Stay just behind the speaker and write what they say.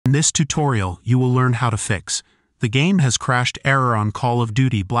In this tutorial, you will learn how to fix the game has crashed error on Call of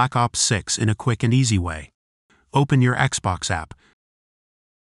Duty Black Ops 6 in a quick and easy way. Open your Xbox app.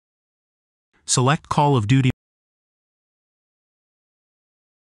 Select Call of Duty.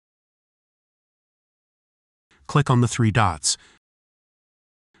 Click on the three dots.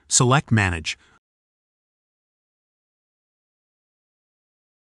 Select Manage.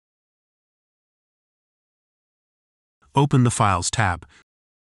 Open the Files tab.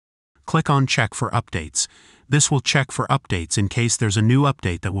 Click on Check for Updates. This will check for updates in case there's a new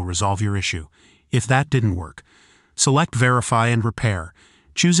update that will resolve your issue. If that didn't work, select Verify and Repair.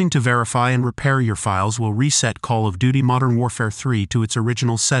 Choosing to verify and repair your files will reset Call of Duty Modern Warfare 3 to its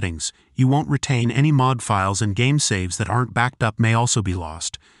original settings. You won't retain any mod files, and game saves that aren't backed up may also be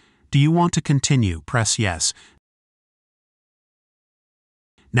lost. Do you want to continue? Press Yes.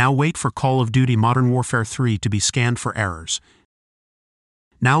 Now wait for Call of Duty Modern Warfare 3 to be scanned for errors.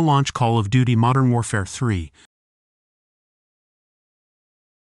 Now launch Call of Duty Modern Warfare 3.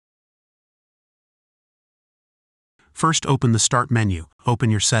 First, open the Start menu.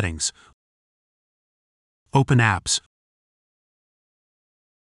 Open your settings. Open Apps.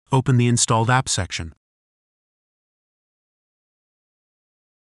 Open the Installed Apps section.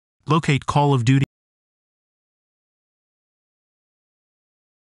 Locate Call of Duty.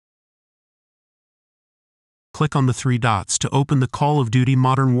 Click on the three dots to open the Call of Duty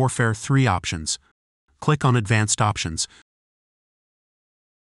Modern Warfare 3 options. Click on Advanced Options.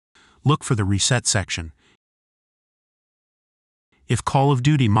 Look for the Reset section. If Call of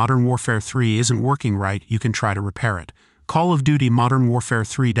Duty Modern Warfare 3 isn't working right, you can try to repair it. Call of Duty Modern Warfare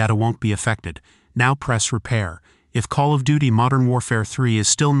 3 data won't be affected. Now press Repair. If Call of Duty Modern Warfare 3 is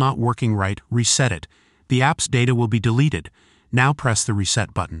still not working right, reset it. The app's data will be deleted. Now press the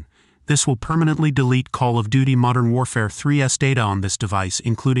Reset button. This will permanently delete Call of Duty Modern Warfare 3's data on this device,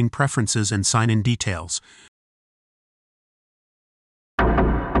 including preferences and sign-in details.